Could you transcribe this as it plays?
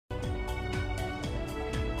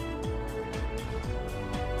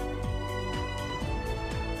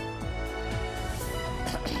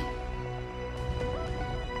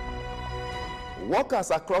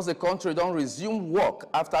workers across the country don't resume work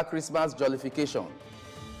after Christmas jollification.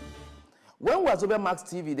 When Wazobia Max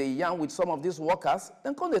TV, they yarn with some of these workers,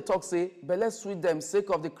 then come they talk say, but let's sweet them sake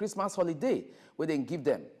of the Christmas holiday where they give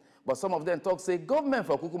them. But some of them talk say, government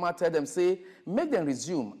for Kukuma tell them say, make them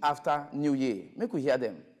resume after New Year. Make we hear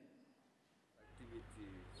them. Activities,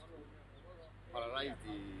 paralyze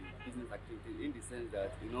the business activity in the sense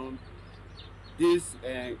that, you know, this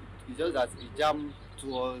it's just that it jam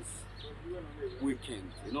towards weekend.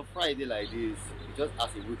 You know, Friday like this, it just as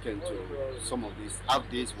a weekend to some of these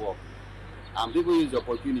half-days work. And people use the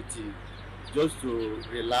opportunity just to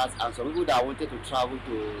relax, and some people that wanted to travel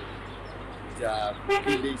to their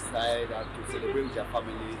village side and to celebrate with their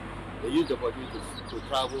family, they use the opportunity to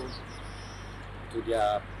travel to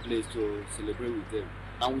their place to celebrate with them.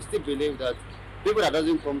 And we still believe that people that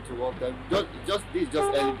doesn't come to work, that this is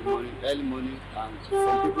just early morning, and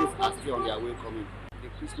some people are still on their way coming. The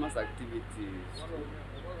Christmas activities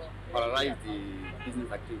paralyze the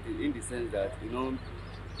business activity in the sense that, you know,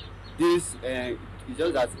 this is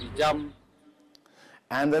just that it jam.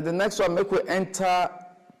 And the next one, make we enter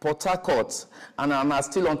Port Harcourt, and I'm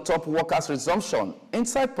still on top workers' resumption.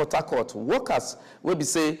 Inside Port Harcourt, workers will be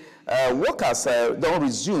say, workers don't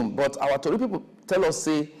resume, but our Tory people tell us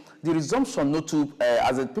say, the resumption not too,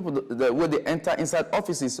 as the people, the way they enter inside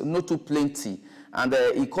offices, not too plenty. And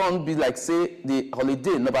it can't be like say, the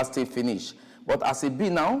holiday never stay finished. But as it be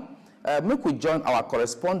now, make we join our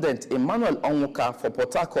correspondent, Emmanuel Onwuka for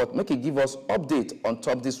Port Harcourt, make he give us update on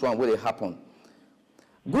top this one where it happen.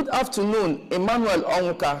 Good afternoon, Emmanuel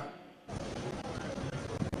Onwuka.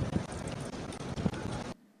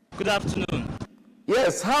 Good afternoon.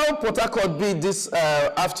 Yes, how Port Harcourt be this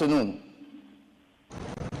afternoon?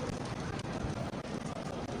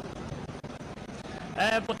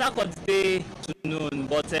 Port Harcourt day to noon,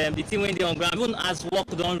 but the thing when they on ground, even as work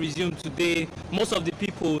don't resume today, most of the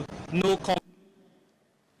people no come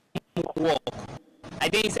work. I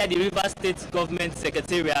think inside the River State Government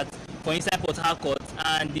Secretariat for inside Port Harcourt,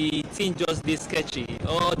 and the thing just they sketchy.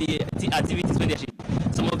 All the activities when they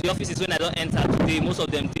some of the offices when I don't enter today, most of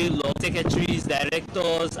them they law secretaries,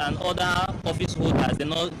 directors, and other office holders. They're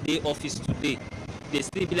not their office today. They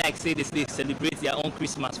still be like say they still celebrate their own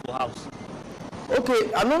Christmas for house.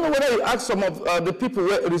 Okay, I don't know whether you ask some of the people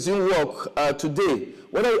who resume work today,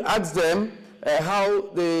 whether you ask them how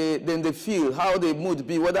they feel, how their mood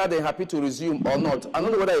be, whether they're happy to resume or not. I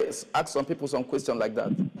don't know whether you ask some people some question like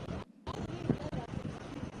that.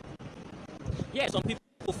 Yeah, some people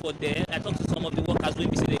for there, I talked to some of the workers when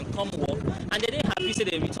we say they come work, and they didn't happy say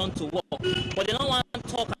they return to work, but they don't want to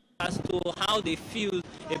talk as to how they feel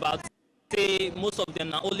about. Say most of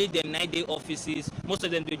them are only them 9-day offices, most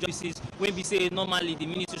of them the offices when we say normally the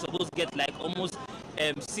ministry is supposed to get like almost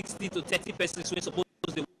 60 to 30 persons when supposed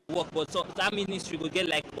to work, but so that ministry will get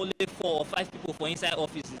like only 4 or 5 people for inside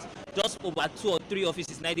offices, just over 2 or 3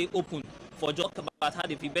 offices now they open for talk about how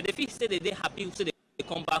they feel. But they feel say they happy, so they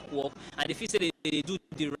come back work, and they feel say they do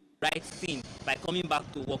the right thing by coming back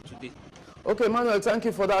to work today. Okay, Manuel, thank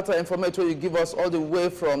you for that information you give us all the way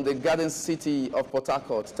from the Garden City of Port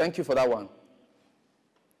Harcourt. Thank you for that one.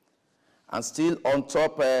 And still on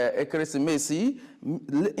top, Ekeresimesi,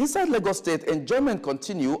 inside Lagos State, enjoyment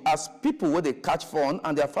continue as people where they catch fun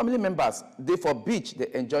and their family members, they for beach, they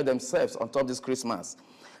enjoy themselves on top this Christmas.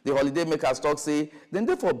 The holiday makers talk say, then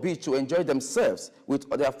they for beach to enjoy themselves with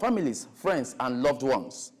their families, friends, and loved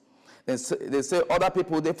ones. They say other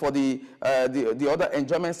people there for the other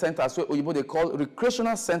enjoyment centers, what they call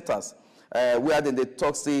recreational centers, where then they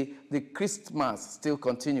talk say the Christmas still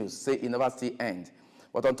continues, say it never still end.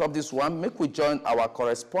 But on top of this one, make we join our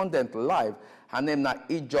correspondent live. Her name na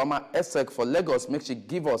Ijoma Esek for Lagos. Make she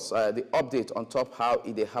give us the update on top how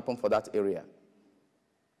it happened for that area.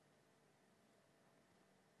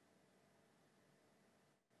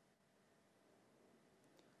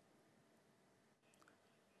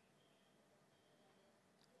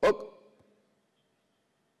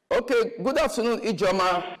 Okay, good afternoon,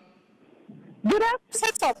 Ijoma. Good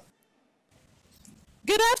afternoon.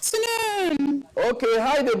 Good afternoon. Okay,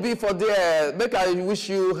 how they be for there? Make I wish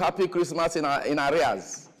you happy Christmas in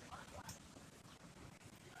arrears.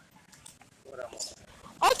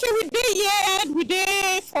 Okay, we dey here and we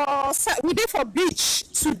dey for beach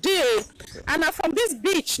today, and from this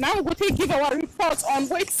beach now we go take give our report on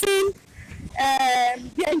waiting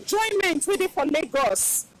the enjoyment we dey for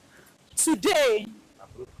Lagos today.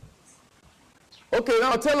 Okay,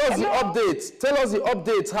 now tell us the update. Tell us the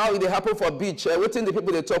update how it happen for beach. Waiting the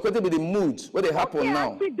people they talk. What be the mood? What they happen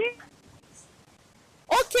now? Okay,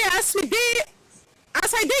 as I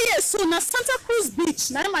dey here, so na Santa Cruz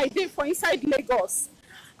Beach. Now my day for inside Lagos,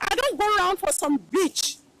 I don't go around for some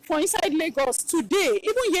beach for inside Lagos today,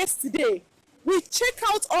 even yesterday. We check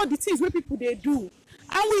out all the things where people they do.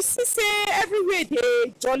 And we see say everywhere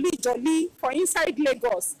they jolly for inside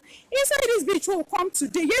Lagos. Inside this beach will come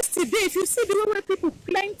today. Yesterday, if you see the way people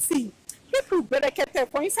plenty, people berekete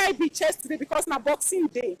for inside beach yesterday because na Boxing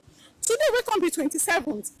Day. Today we come be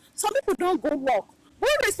 27th. Some people don't go walk. But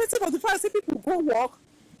irrespective of the fact that people go walk,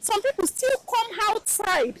 some people still come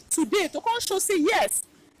outside today to come show say yes.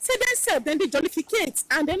 Say themselves, then they jollificate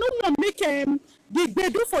and they no want make they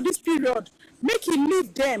do for this period. Make it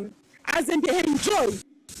leave them as in they enjoy.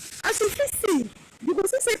 As you can see, you go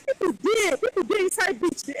see say people dey inside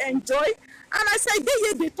beach they enjoy. And as I dey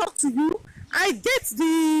here they talk to you, I get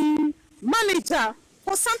the manager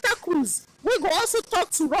for Santa Cruz. We go also talk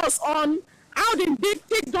to us on how they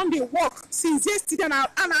take down the work since yesterday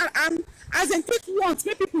and as they take once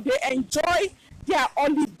make people they enjoy their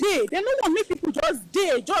holiday. They don't want make people just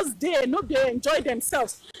day, no they enjoy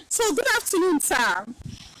themselves. So good afternoon, sir.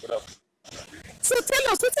 Good afternoon. So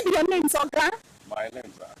tell us, what's your name, Oga? My name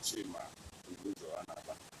is Chima.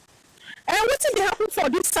 And what's they happen for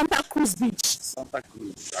this Santa Cruz beach? Santa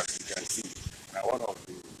Cruz, as you can see, is one of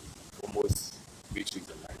the foremost beaches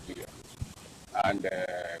in Nigeria. And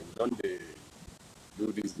we don't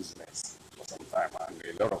do this business for some time,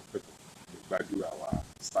 and a lot of people value our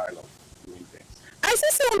style of doing things. I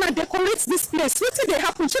see someone decorate this place. What did they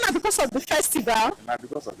happen? Not because of the festival? Not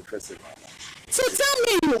because of the festival. So tell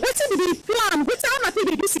me, what did they plan? What time did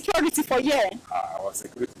they do security for here? Our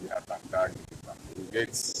security at we get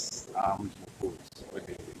armed posts where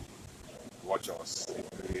they watch us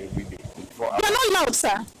every day. You're not loud,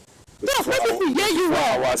 sir. No, people hear you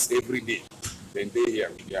well. 4 hours every day. Then they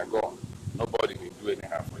here, we are gone. Nobody will do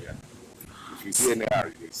anyhow for you. If you see anyhow,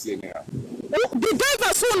 you will see anyhow. The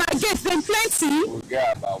divers soon I get them plenty. We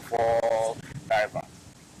get about 4 divers.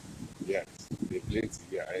 Yes, they plenty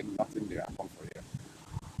here and nothing they happen for you.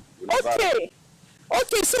 Okay,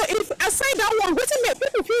 so if aside that one, what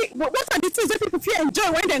are the things that people feel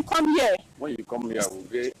enjoy when they come here? When you come here,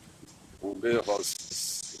 we'll get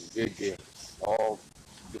horses, we'll get games, all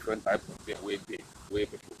different types of games where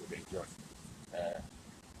people will enjoy.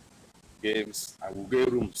 Games, and we'll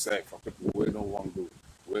get rooms set for people who don't want to go,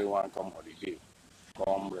 where want to come holiday,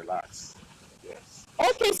 come relax. Yes.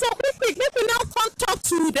 Okay, so people now come talk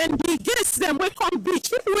to them, the guests them we come beach,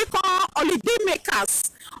 people we call holiday makers.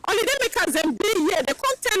 Holiday makers them day here, they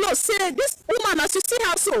come tell us say this woman as you see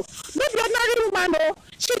her so, no be ordinary woman oh,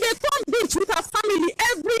 she dey come beach with her family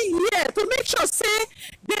every year to make sure say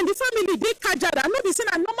then the family dey kajada, no be say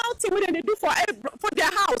na normal thing wey they do for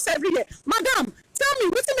their house every year. Madam, tell me,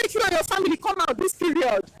 what make you and your family come out this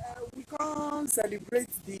period? We can celebrate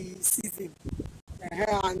the season.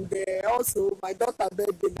 And also, my daughter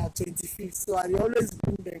birthday na 25th, so I always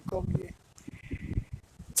bring them come here.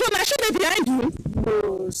 So now she dey behind you?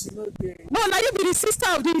 No, she's not there. No, now you be the sister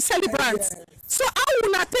of the celebrant. Yes. So how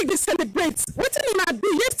will I take the celebrate? What did you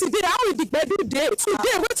do yesterday? How will the birthday day?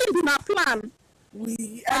 Today, what did you plan?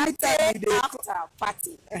 We anytime we after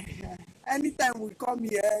party. anytime we come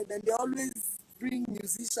here, then they always bring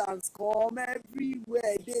musicians come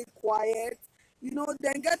everywhere. They quiet. You know,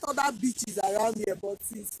 then get other beaches around here, but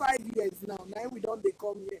since 5 years now we don't they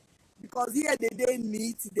come here. Because here they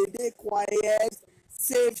neat, they quiet,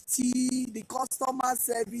 safety, the customer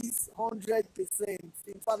service 100%.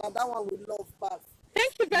 In fact, that one we love back.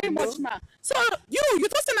 Thank you very much, ma. So you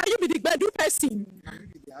just say now you be the Gbedu person. I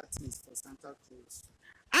be the artist for Santa Cruz.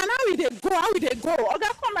 And how will they go? Oga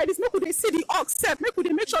come like this, make they see the ox set, make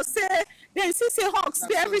they make sure say then see ox,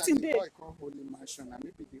 they everything there. I call Holy Mansion, and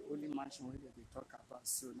maybe the Holy Mansion where they talk about.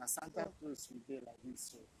 So now Santa Cruz we dey like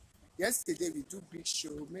this. So yesterday we do big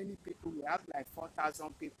show, many people, we have like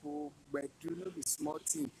 4,000 people, but do not be small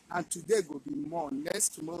thing. And today go be more,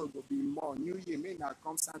 next tomorrow go be more. New Year may not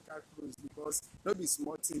come Santa Cruz because not be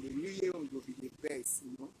small thing. The New Year will be the best,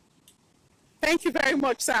 you know. Thank you very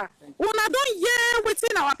much, sir. Una don't hear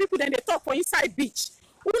within our people then they talk for inside beach.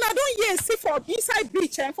 Una don't hear see for inside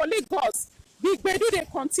beach and for Lagos. Big Gbedu they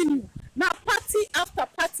continue. Now party after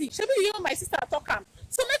party. Shebi you my sister talk am.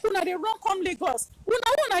 So make una they run come Lagos.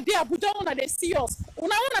 Una dey Abuja, una they see us.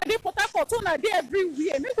 Una dey Port Harcourt, una dey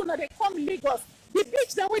everywhere. Make una they come Lagos. The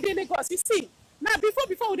beach then where they Lagos, you see. Now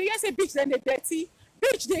before we dey hear say beach then they dirty.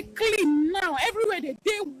 Beach they clean now. Everywhere they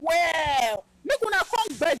well. Make una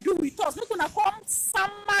come Gbedu with us. Make una come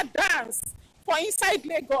summer dance for inside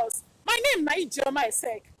Lagos. My name is Ijoma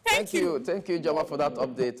Esek. Thank you, Ijoma, for that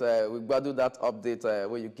update. We do that update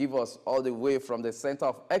where you give us all the way from the Center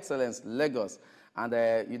of Excellence, Lagos.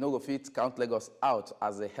 And you know, we fit count Lagos out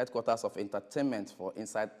as the headquarters of entertainment for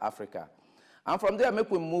inside Africa. And from there, make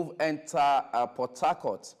we move enter Port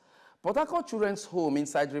Harcourt. Port Harcourt Children's Home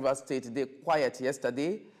inside River State, they quiet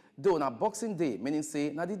yesterday, though on a Boxing Day, meaning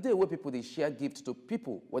say, na the day where people they share gifts to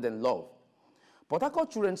people where they love. Port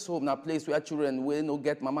Harcourt Children's Home na place where children will no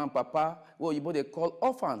get mama and papa, where you they call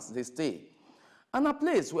orphans, they stay. And a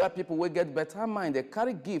place where people will get better mind, they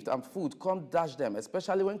carry gift and food, come dash them,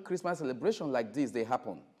 especially when Christmas celebration like this, they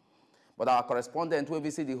happen. But our correspondent will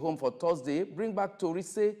visit the home for Thursday, bring back stories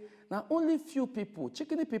say, now only few people,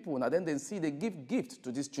 chickeny people, now then they see they give gift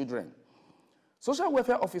to these children. Social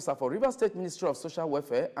Welfare Officer for River State Ministry of Social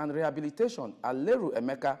Welfare and Rehabilitation, Aleru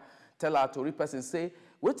Emeka, tell our Tory person say,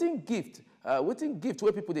 waiting gift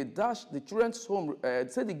where people they dash the children's home,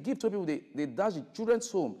 say the gift where people they dash the children's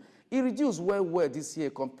home, it reduced well this year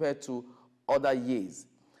compared to other years.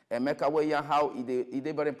 Emeka way how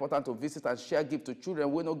it very important to visit and share gift to children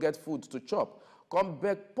who no get food to chop. Come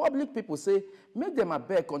back, public people say, make them a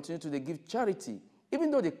beg continue to they give charity,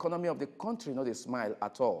 even though the economy of the country not they smile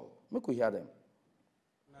at all. Make we hear them.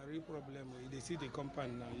 A real problem, they see the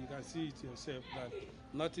compound now, you can see it yourself that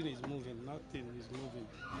nothing is moving,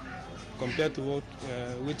 compared to what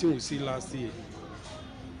we see last year.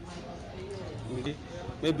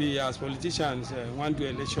 Maybe as politicians want to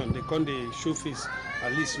election, they can't show face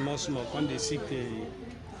at least small, can't they seek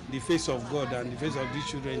the face of God and the face of these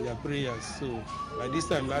children in their prayers. So by this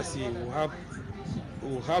time last year,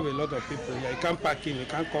 we'll have a lot of people here. You can't pack in, you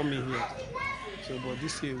can't come in here. So but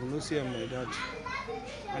this year, we'll not see them like that.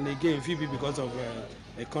 And again, maybe because of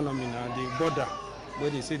economy now, the border, where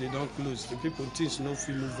they say they don't close, the people things no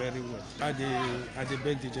feel move very well. They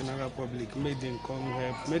beg the general public, make them come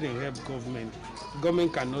help, make them help government.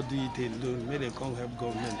 Government cannot do it alone, make them come help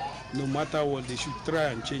government. No matter what, they should try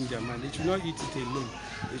and change their mind. They should not eat it alone.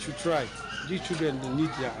 They should try. These children, they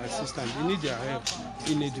need their assistance, they need their help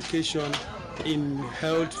in education, in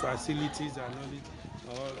health facilities and all it,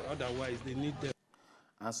 or otherwise they need them.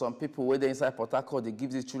 And some people where they inside Port Harcourt, they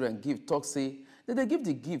give these children gift, talk say, they give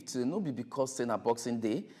the gift, not be because say na Boxing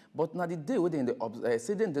Day, but na the day where they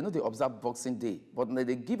say they know they observe Boxing Day, but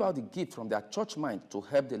they give out the gift from their church mind to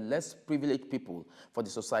help the less privileged people for the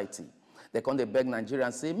society. They come they beg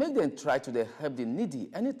Nigerians say, make them try to help the needy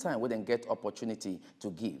anytime when they get opportunity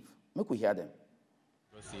to give. Make we hear them.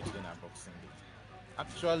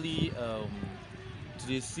 Actually,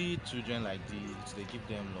 to see children like this, they give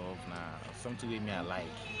them love now, something with me I like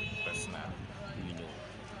personally, you know.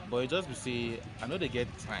 But it just be say, I know they get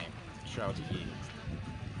time throughout the year.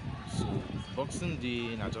 So Boxing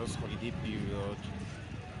Day na just holiday period.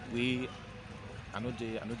 I know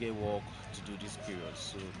get work to do this period.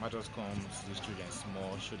 So I just come to these children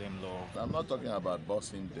small, show them love. I'm not talking about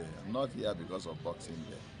Boxing Day. I'm not here because of Boxing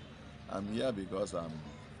Day. I'm here because I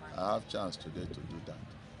have chance today to do that.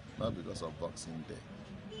 Not because of Boxing Day.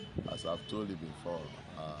 As I've told you before,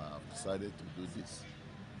 I've decided to do this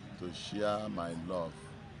to share my love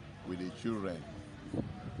with the children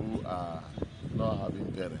who are not having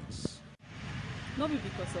parents. Not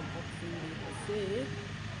because of Boxing Day per se,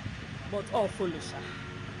 but all follow,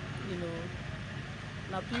 you know.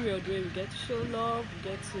 In a period where we get to show love,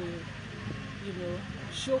 we get to, you know,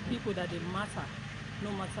 show people that they matter,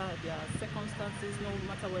 no matter their circumstances, no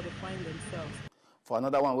matter where they find themselves. For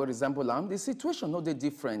another one, we resemble them, the situation not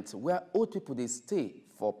different, where old people they stay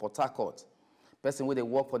for Port Harcourt. Person where they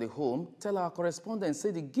work for the home, tell our correspondent say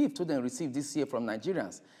the gift to them received this year from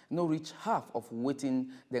Nigerians no reach half of waiting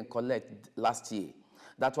them collect last year.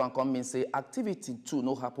 That one come mean say activity too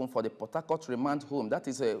no happen for the Port Harcourt remand home. That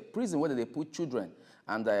is a prison where they put children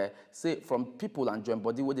and say from people and join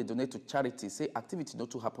body where they donate to charity. Say activity no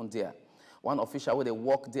to happen there. One official where they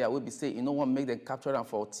work there will be say you know what make them capture them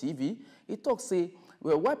for TV. He talks say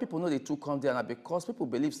well why people know they too come there now because people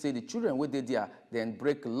believe say the children where they there then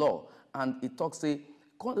break law. And it talks, say,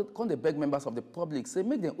 can they beg members of the public, say,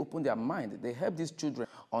 make them open their mind. They help these children.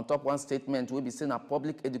 On top one statement, we'll be seeing a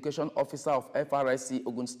public education officer of FRSC,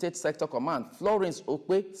 Ogun State Sector Command, Florence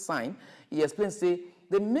Okwe, sign. He explains, say,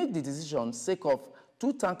 they make the decision sake of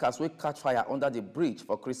 2 tankers will catch fire under the bridge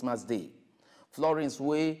for Christmas Day. Florence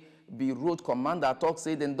will be road commander, talks,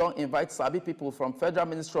 say, they don't invite Sabi people from Federal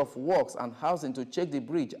Ministry of Works and Housing to check the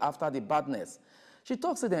bridge after the badness. She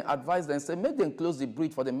talks to them, advise them, say, make them close the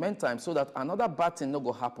bridge for the meantime so that another bad thing no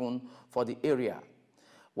go happen for the area.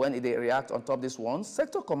 When they react on top of this one,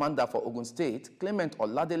 Sector Commander for Ogun State, Clement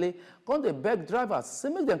Oladele, come they beg drivers, say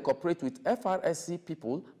make them cooperate with FRSC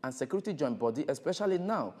people and security joint body, especially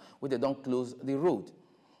now when they don't close the road.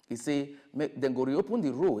 He say, make them go reopen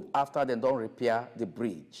the road after they don't repair the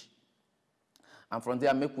bridge. And from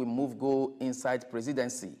there, make we go inside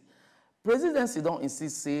presidency. Presidency don't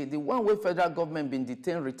insist say the one way federal government been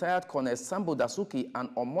detained retired Colonel Sambo Dasuki and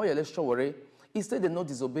Omoyele Sowore is say they no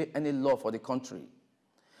disobey any law for the country.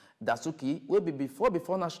 Dasuki will be before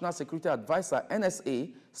National Security Advisor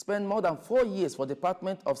NSA spend more than 4 years for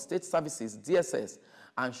Department of State Services DSS,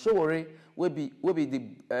 and Sowore will be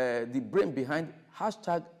the brain behind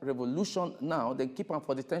 #revolution now. They keep him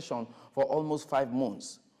for detention for almost 5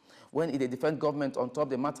 months. When they defend government on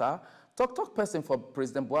top the matter, talk person for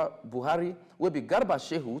President Buhari will be Garba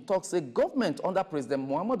Shehu talk say government under President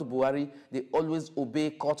Muhammadu Buhari they always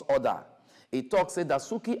obey court order. He talk say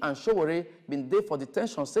Dasuki and Sowore been there for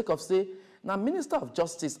detention sake of say now Minister of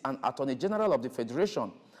Justice and Attorney General of the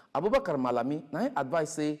Federation Abubakar Malami now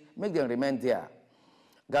advise say make them remain there.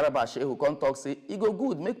 Garba Shehu come talk say e go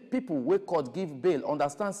good make people wey court give bail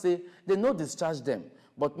understand say they no discharge them,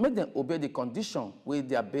 but make them obey the condition wey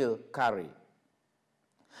their bail carry.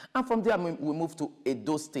 And from there, we move to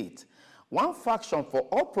Edo State. One faction for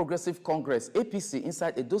All Progressive Congress, APC,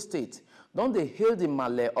 inside Edo State, don't they hail the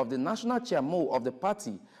male of the national chairman of the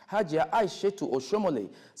party, Hajia Aishetu Oshomole,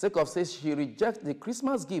 sake of says she rejects the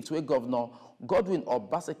Christmas gift where Governor Godwin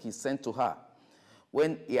Obaseki sent to her.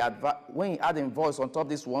 When he had a voice on top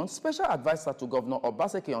this one, special advisor to Governor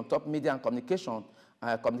Obaseki on top media and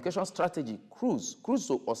communication strategy,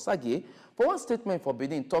 Cruzo Osage, for one statement for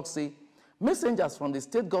Benin, talk say, messengers from the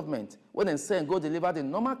state government, when they say go deliver the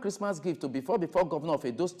normal Christmas gift to before governor of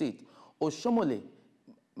Edo State, Oshomole,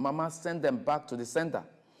 Mama send them back to the sender.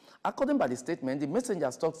 According by the statement, the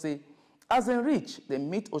messengers talk say, as they reach, they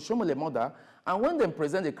meet Oshomole mother, and when they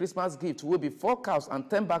present the Christmas gift, will be 4 cows and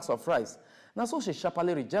 10 bags of rice. Now so she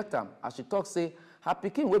sharply reject them, as she talk say, her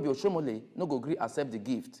pikin will be Oshomole, no go gree accept the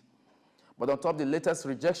gift. But on top of the latest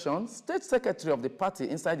rejection, State Secretary of the party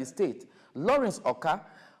inside the state, Lawrence Oka,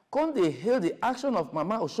 can they hail the action of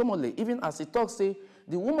Mama Oshomole, even as he talks say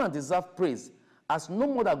the woman deserves praise, as no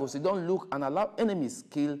mother goes, don't look and allow enemies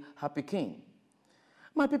kill her pikin.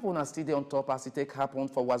 My people now still there on top as it take happen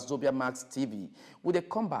for Wazobia Max TV with a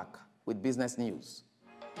comeback with business news.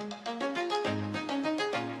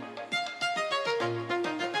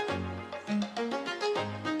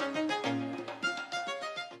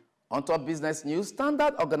 On top business news,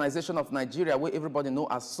 Standard Organization of Nigeria, where everybody know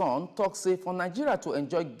as SON, talks say for Nigeria to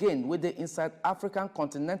enjoy gain with the inside African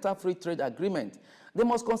Continental Free Trade Agreement, they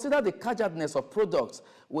must consider the cagedness of products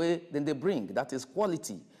where then they bring, that is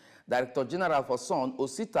quality. Director General for SON,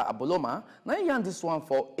 Osita Aboloma, now yarn this one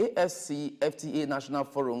for AFC FTA National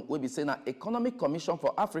Forum, will be saying an Economic Commission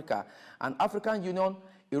for Africa and African Union,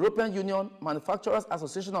 European Union, Manufacturers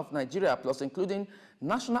Association of Nigeria, plus including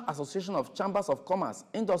National Association of Chambers of Commerce,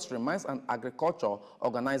 Industry, Mines and Agriculture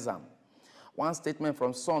organize them. One statement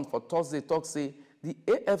from SON for Thursday talks say the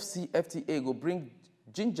AFC FTA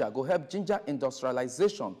go help ginger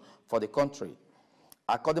industrialization for the country.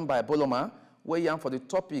 According by Boloma, weighing for the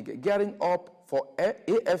topic, gearing up for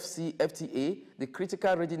AFC FTA, the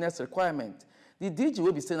critical readiness requirement. The DG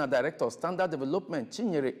will be saying a director of standard development,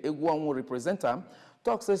 Chinyere Egwanwu representative,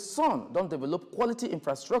 talks says SON don't develop quality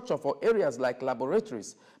infrastructure for areas like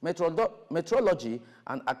laboratories, metrology,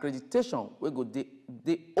 and accreditation. We go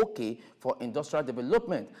okay for industrial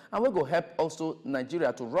development, and we go help also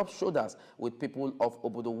Nigeria to rub shoulders with people of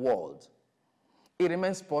over the world. It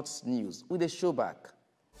remains sports news with a show back.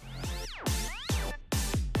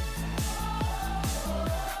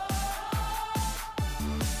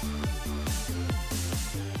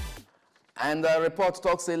 And the report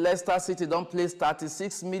talks say Leicester City don't place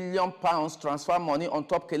 £36 million transfer money on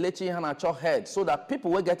top Kelechi Iheanacho head so that people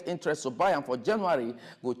will get interest to buy them for January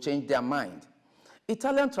go change their mind.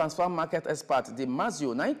 Italian transfer market expert Di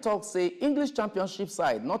Marzio now talks say English Championship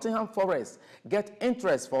side Nottingham Forest get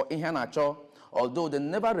interest for Iheanacho, although they're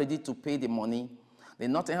never ready to pay the money. The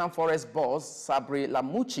Nottingham Forest boss Sabri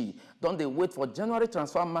Lamucci don't they wait for January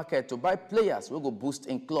transfer market to buy players who go boost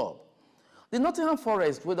in club. The Nottingham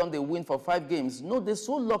Forest, where they win for 5 games, no, they're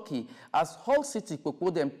so lucky as Hull City could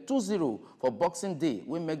put them 2-0 for Boxing Day.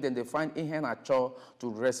 We make them they find Iheanacho to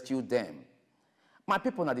rescue them. My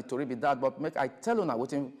people na the Tory be that, but make I tell you now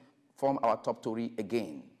waiting from our top Tory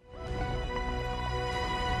again.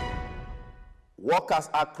 Workers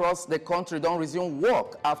across the country don't resume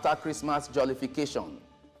work after Christmas jollification.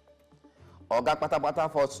 Oga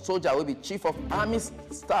Patapata for soldier will be chief of army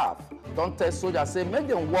staff. Don't tell soldiers say make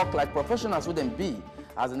them work like professionals with them be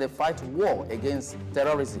as in the fight war against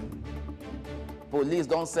terrorism. Police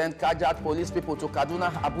don't send Kajat police people to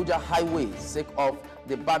Kaduna Abuja highways sake of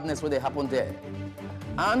the badness where they happen there.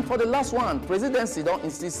 And for the last one, presidency don't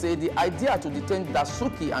insist say the idea to detain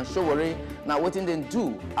Dasuki and Sowore now waiting them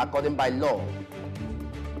do according by law.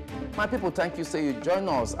 My people, thank you, say you join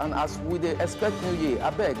us, and as we dey expect New Year, I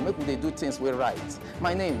beg, make we dey do things wey right.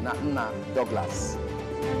 My name na Nna Douglas.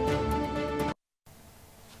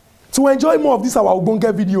 To enjoy more of these our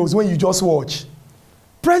ogbonge videos when you just watch,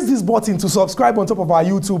 press this button to subscribe on top of our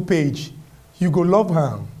YouTube page. You go love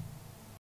am.